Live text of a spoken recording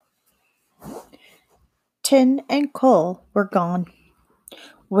Tin and Cole were gone.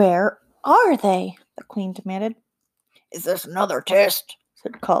 "Where are they?" the Queen demanded. "Is this another test?"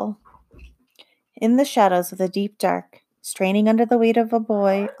 said Cole. In the shadows of the deep dark, straining under the weight of a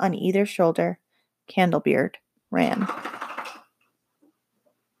boy on either shoulder, Candlebeard ran.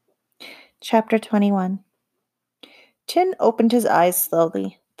 Chapter 21. Tin opened his eyes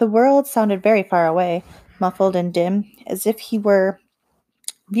slowly. The world sounded very far away, muffled and dim, as if he were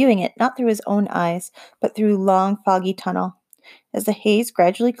viewing it not through his own eyes, but through a long, foggy tunnel. As the haze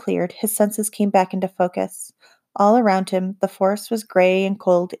gradually cleared, his senses came back into focus. All around him, the forest was gray and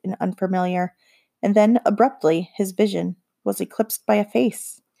cold and unfamiliar, and then, abruptly, his vision was eclipsed by a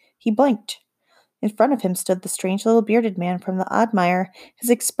face. He blinked. In front of him stood the strange little bearded man from the Oddmire, his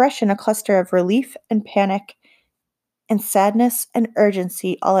expression a cluster of relief and panic and sadness and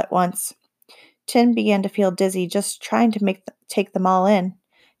urgency all at once. Tin began to feel dizzy just trying to take them all in.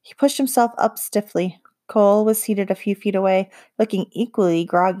 He pushed himself up stiffly. Cole was seated a few feet away, looking equally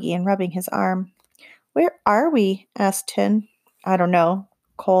groggy and rubbing his arm. "Where are we?" asked Tin. "I don't know,"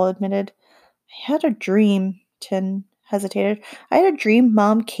 Cole admitted. "I had a dream," Tin hesitated. "I had a dream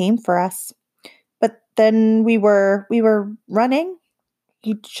Mom came for us. But then we were running?"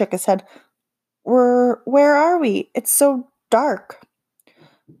 He shook his head. Where are we? It's so dark."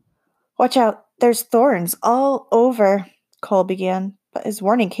 "Watch out, there's thorns all over," Cole began, but his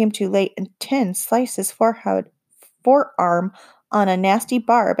warning came too late, and Tin sliced his forearm on a nasty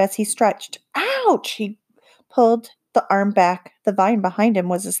barb as he stretched. "Ouch!" He pulled the arm back. The vine behind him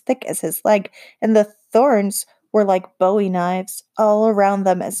was as thick as his leg, and the thorns were like bowie knives all around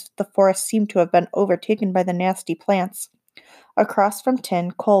them as the forest seemed to have been overtaken by the nasty plants. Across from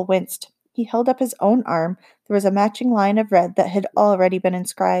Tin, Cole winced. He held up his own arm. There was a matching line of red that had already been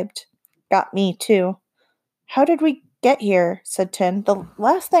inscribed. "Got me, too." "How did we get here?" said Tin. "The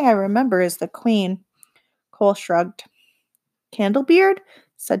last thing I remember is the Queen." Cole shrugged. "Candlebeard?"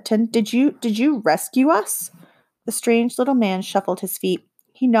 said Tin. Did you rescue us?" The strange little man shuffled his feet.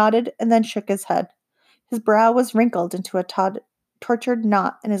 He nodded and then shook his head. His brow was wrinkled into a tortured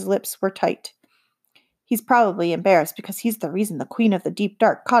knot, and his lips were tight. "He's probably embarrassed because he's the reason the Queen of the Deep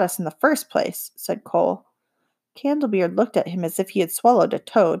Dark caught us in the first place," said Cole. Candlebeard looked at him as if he had swallowed a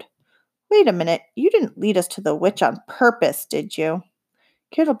toad. "Wait a minute, you didn't lead us to the witch on purpose, did you?"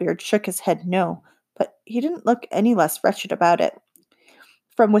 Candlebeard shook his head no, but he didn't look any less wretched about it.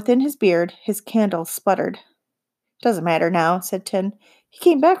 From within his beard, his candle sputtered. "Doesn't matter now," said Tin. "He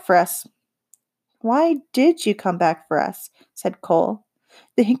came back for us." "Why did you come back for us?" said Cole.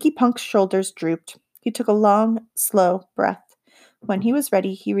 The hinky punk's shoulders drooped. He took a long, slow breath. When he was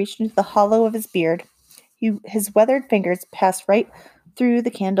ready, he reached into the hollow of his beard. His weathered fingers passed right through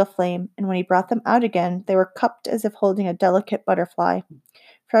the candle flame, and when he brought them out again, they were cupped as if holding a delicate butterfly.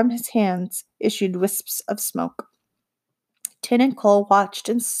 From his hands issued wisps of smoke. Tin and Cole watched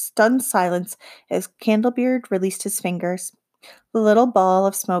in stunned silence as Candlebeard released his fingers. The little ball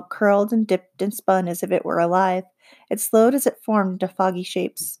of smoke curled and dipped and spun as if it were alive. It slowed as it formed into foggy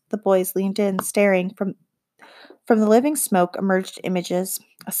shapes. The boys leaned in, staring. From the living smoke emerged images,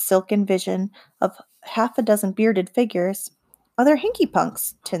 a silken vision of half a dozen bearded figures. "Other hinky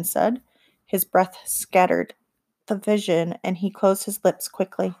punks," Tin said. His breath scattered the vision, and he closed his lips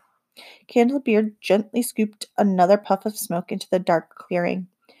quickly. Candlebeard gently scooped another puff of smoke into the dark clearing.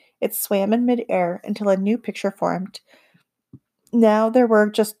 It swam in midair until a new picture formed. Now there were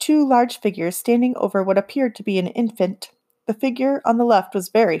just two large figures standing over what appeared to be an infant. The figure on the left was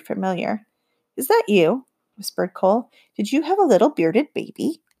very familiar. "Is that you?" whispered Cole. "Did you have a little bearded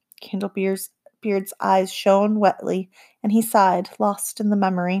baby?" Candlebeard's eyes shone wetly, and he sighed, lost in the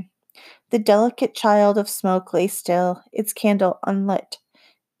memory. The delicate child of smoke lay still, its candle unlit,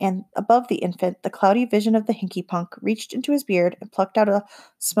 and above the infant, the cloudy vision of the hinky punk reached into his beard and plucked out a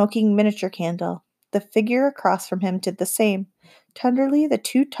smoking miniature candle. The figure across from him did the same. Tenderly, the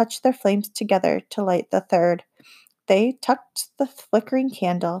two touched their flames together to light the third. They tucked the flickering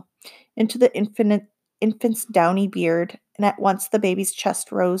candle into the infant's downy beard, and at once the baby's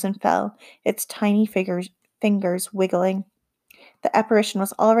chest rose and fell, its tiny fingers wiggling. The apparition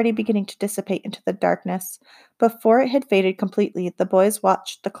was already beginning to dissipate into the darkness. Before it had faded completely, the boys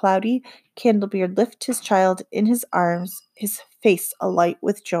watched the cloudy Candlebeard lift his child in his arms, his face alight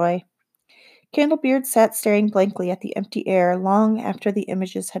with joy. Candlebeard sat staring blankly at the empty air long after the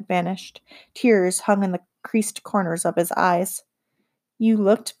images had vanished. Tears hung in the creased corners of his eyes. "You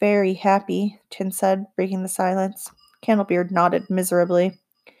looked very happy," Tin said, breaking the silence. Candlebeard nodded miserably.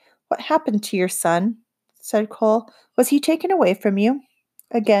 "What happened to your son?" said Cole. "Was he taken away from you?"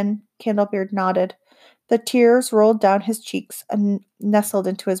 Again, Candlebeard nodded. The tears rolled down his cheeks and nestled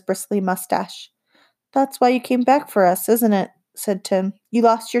into his bristly mustache. That's why you came back for us, isn't it? Said Tim. You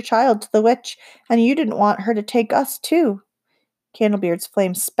lost your child to the witch, and you didn't want her to take us, too. Candlebeard's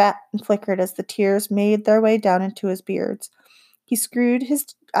flame spat and flickered as the tears made their way down into his beards. He screwed his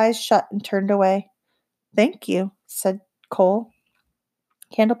eyes shut and turned away. Thank you, said Cole.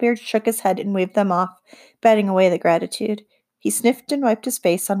 Candlebeard shook his head and waved them off, batting away the gratitude. He sniffed and wiped his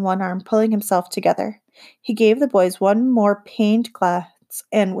face on one arm, pulling himself together. He gave the boys one more pained glance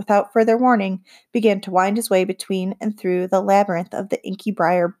and, without further warning, began to wind his way between and through the labyrinth of the inky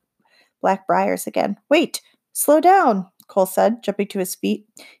black briars again. Wait! Slow down! Cole said, jumping to his feet.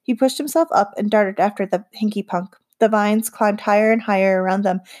 He pushed himself up and darted after the hinky punk. The vines climbed higher and higher around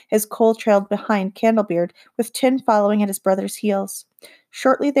them as Cole trailed behind Candlebeard, with Tin following at his brother's heels.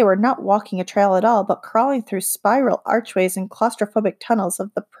 Shortly they were not walking a trail at all, but crawling through spiral archways and claustrophobic tunnels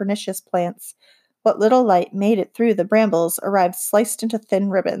of the pernicious plants. What little light made it through the brambles arrived sliced into thin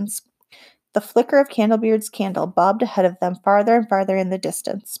ribbons. The flicker of Candlebeard's candle bobbed ahead of them farther and farther in the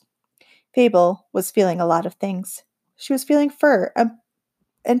distance. Fable was feeling a lot of things. She was feeling fur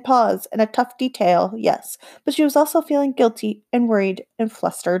and paws and a tough detail, yes, but she was also feeling guilty and worried and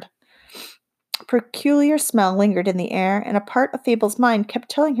flustered. A peculiar smell lingered in the air, and a part of Fable's mind kept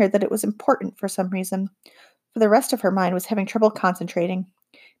telling her that it was important for some reason. For the rest of her mind was having trouble concentrating.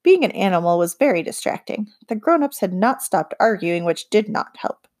 Being an animal was very distracting. The grown-ups had not stopped arguing, which did not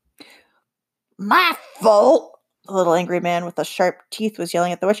help. My fault, The little angry man with the sharp teeth was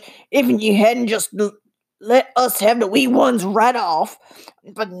yelling at the witch. if you hadn't just let us have the wee ones right off.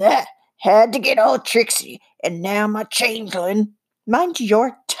 But nah, had to get all tricksy, and now my changeling. Mind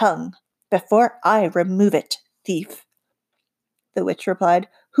your tongue before I remove it, thief, the witch replied.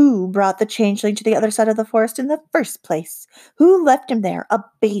 Who brought the changeling to the other side of the forest in the first place? Who left him there, a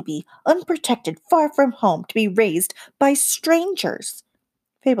baby, unprotected, far from home, to be raised by strangers?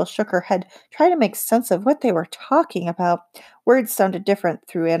 Fable shook her head, trying to make sense of what they were talking about. Words sounded different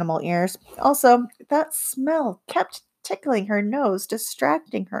through animal ears. Also, that smell kept tickling her nose,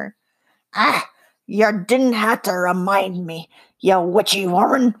 distracting her. Ah, you didn't have to remind me, you witchy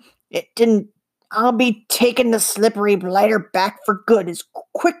woman. It didn't. I'll be taking the slippery blighter back for good as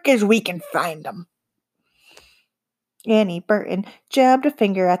quick as we can find him. Annie Burton jabbed a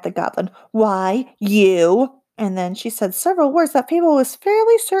finger at the goblin. Why, you? And then she said several words that Fable was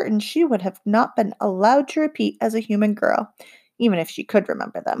fairly certain she would have not been allowed to repeat as a human girl, even if she could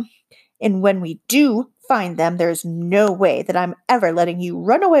remember them. And when we do find them, there's no way that I'm ever letting you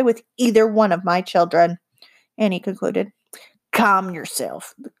run away with either one of my children, Annie concluded. Calm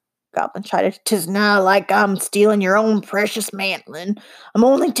yourself, the goblin chided. 'Tis not like I'm stealing your own precious mantling. I'm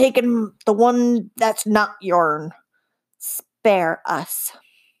only taking the one that's not yourn. Spare us,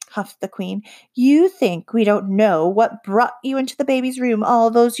 huffed the queen. You think we don't know what brought you into the baby's room all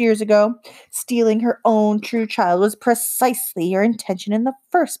those years ago? Stealing her own true child was precisely your intention in the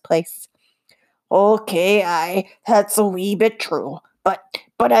first place. Okay, that's a wee bit true. But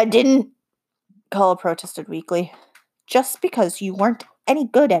I didn't, Cull protested weakly. Just because you weren't any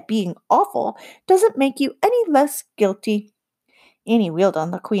good at being awful doesn't make you any less guilty. Annie wheeled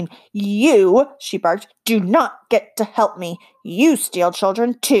on the queen. You, she barked, do not get to help me. You steal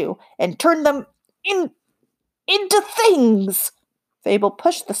children, too, and turn them into things. Fable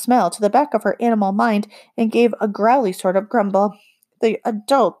pushed the smell to the back of her animal mind and gave a growly sort of grumble. The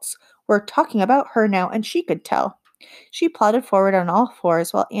adults were talking about her now, and she could tell. She plodded forward on all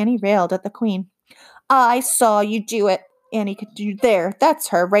fours while Annie railed at the queen. I saw you do it, Annie could do. There, that's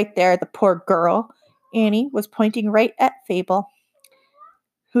her, right there, the poor girl. Annie was pointing right at Fable,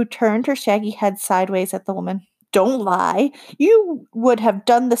 who turned her shaggy head sideways at the woman. Don't lie. You would have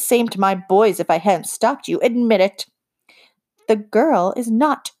done the same to my boys if I hadn't stopped you. Admit it. The girl is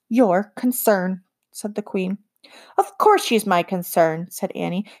not your concern, said the queen. Of course she's my concern, said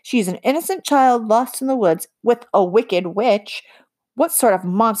Annie. She's an innocent child lost in the woods with a wicked witch. What sort of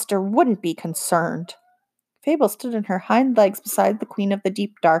monster wouldn't be concerned? Fable stood on her hind legs beside the queen of the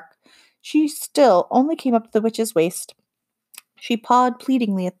deep dark. She still only came up to the witch's waist. She pawed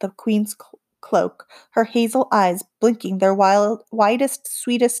pleadingly at the queen's cloak, her hazel eyes blinking their widest,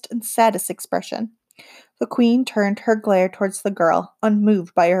 sweetest, and saddest expression. The queen turned her glare towards the girl,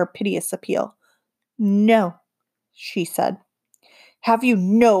 unmoved by her piteous appeal. No, she said. Have you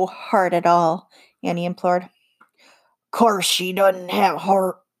no heart at all? Annie implored. Course she doesn't have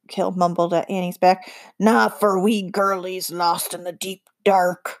heart, Kill mumbled at Annie's back. Not for wee girlies lost in the deep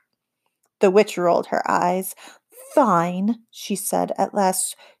dark. The witch rolled her eyes. Fine, she said, at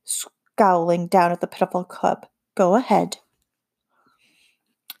last scowling down at the pitiful cub. Go ahead.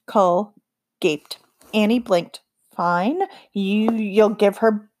 Cole gaped. Annie blinked. Fine? You'll give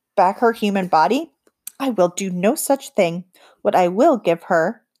her back her human body? I will do no such thing. What I will give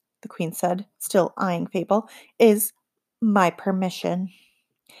her, the queen said, still eyeing Fable, is my permission.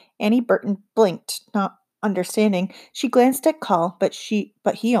 Annie Burton blinked, not understanding. She glanced at Call, but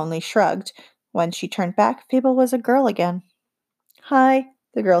he only shrugged. When she turned back, Fable was a girl again. Hi,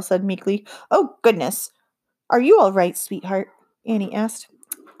 the girl said meekly. Oh, goodness. Are you all right, sweetheart? Annie asked.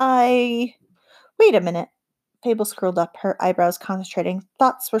 Wait a minute. Fable scrolled up, her eyebrows concentrating.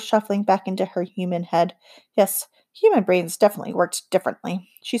 Thoughts were shuffling back into her human head. Yes, human brains definitely worked differently.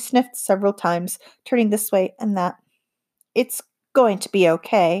 She sniffed several times, turning this way and that. It's going to be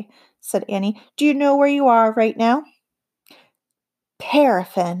okay, said Annie. Do you know where you are right now?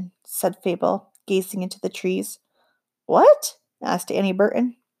 Paraffin, said Fable, gazing into the trees. What? Asked Annie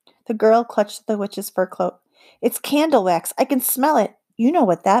Burton. The girl clutched the witch's fur cloak. It's candle wax. I can smell it. You know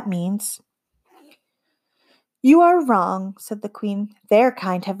what that means. You are wrong, said the queen. Their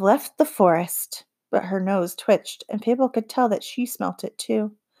kind have left the forest. But her nose twitched, and Fable could tell that she smelt it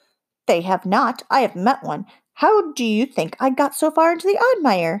too. They have not. I have met one. How do you think I got so far into the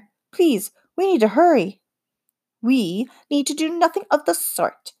Oddmire? Please, we need to hurry. We need to do nothing of the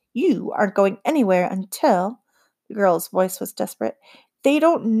sort. You aren't going anywhere until... The girl's voice was desperate. They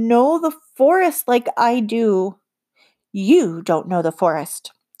don't know the forest like I do. You don't know the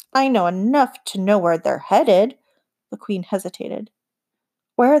forest. I know enough to know where they're headed. The queen hesitated.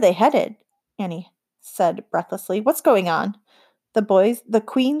 Where are they headed? Annie said breathlessly. What's going on? The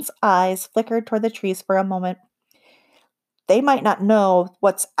queen's eyes flickered toward the trees for a moment. They might not know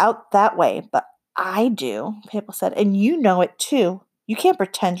what's out that way, but I do, Fable said, and you know it too. You can't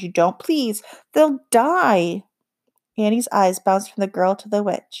pretend you don't. Please, they'll die. Annie's eyes bounced from the girl to the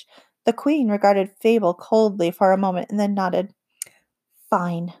witch. The queen regarded Fable coldly for a moment and then nodded.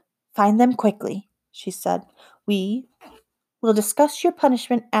 Fine. Find them quickly, she said. We will discuss your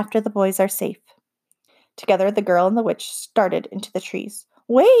punishment after the boys are safe. Together, the girl and the witch started into the trees.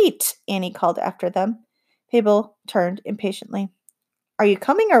 Wait! Annie called after them. Fable turned impatiently. Are you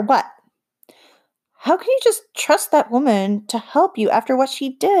coming or what? How can you just trust that woman to help you after what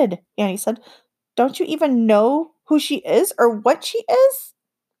she did? Annie said. Don't you even know who she is or what she is?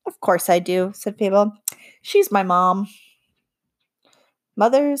 Of course I do, said Fable. She's my mom.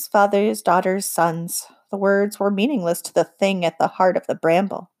 Mothers, fathers, daughters, sons. The words were meaningless to the thing at the heart of the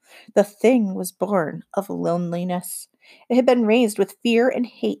bramble. The thing was born of loneliness. It had been raised with fear and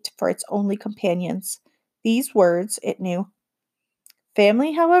hate for its only companions. These words it knew.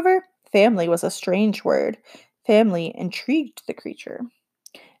 Family, however, family was a strange word. Family intrigued the creature.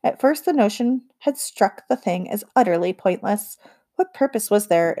 At first the notion had struck the thing as utterly pointless. What purpose was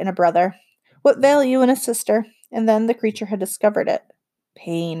there in a brother? What value in a sister? And then the creature had discovered it.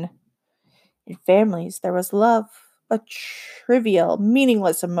 Pain. In families there was love, a trivial,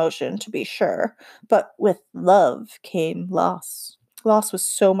 meaningless emotion, to be sure, but with love came loss. Loss was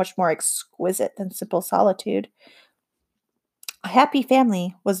so much more exquisite than simple solitude. A happy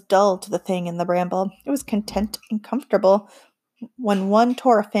family was dull to the thing in the bramble. It was content and comfortable. When one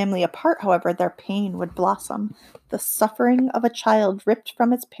tore a family apart, however, their pain would blossom. The suffering of a child ripped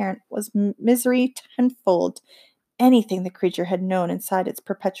from its parent was misery tenfold. Anything the creature had known inside its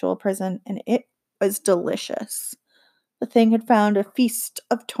perpetual prison, and it was delicious. The thing had found a feast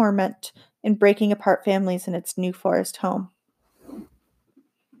of torment in breaking apart families in its new forest home.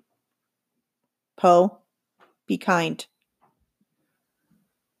 Poe, be kind.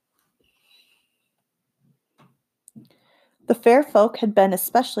 The fair folk had been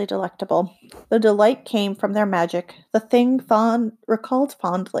especially delectable. The delight came from their magic. The thing recalled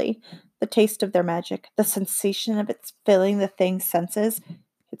fondly the taste of their magic, the sensation of its filling the thing's senses.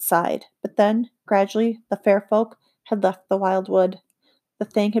 It sighed. But then, gradually, the fair folk had left the wild wood. The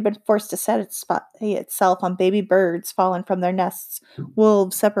thing had been forced to satisfy itself on baby birds fallen from their nests,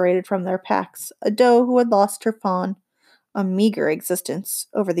 wolves separated from their packs, a doe who had lost her fawn. A meager existence.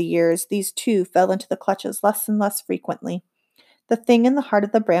 Over the years, these two fell into the clutches less and less frequently. The thing in the heart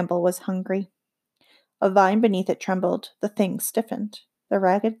of the bramble was hungry. A vine beneath it trembled. The thing stiffened. The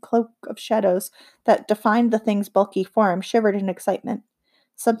ragged cloak of shadows that defined the thing's bulky form shivered in excitement.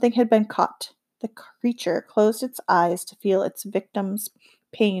 Something had been caught. The creature closed its eyes to feel its victim's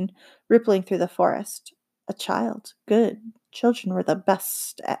pain rippling through the forest. A child. Good. Children were the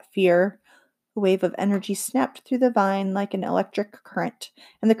best at fear. A wave of energy snapped through the vine like an electric current,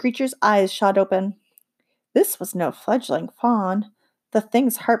 and the creature's eyes shot open. This was no fledgling fawn. The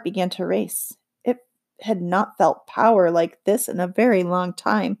thing's heart began to race. It had not felt power like this in a very long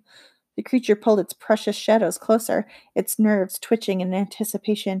time. The creature pulled its precious shadows closer, its nerves twitching in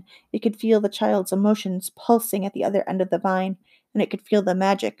anticipation. It could feel the child's emotions pulsing at the other end of the vine, and it could feel the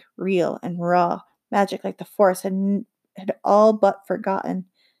magic, real and raw, magic like the forest had all but forgotten.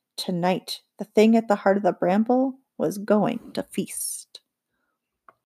 Tonight, the thing at the heart of the bramble was going to feast.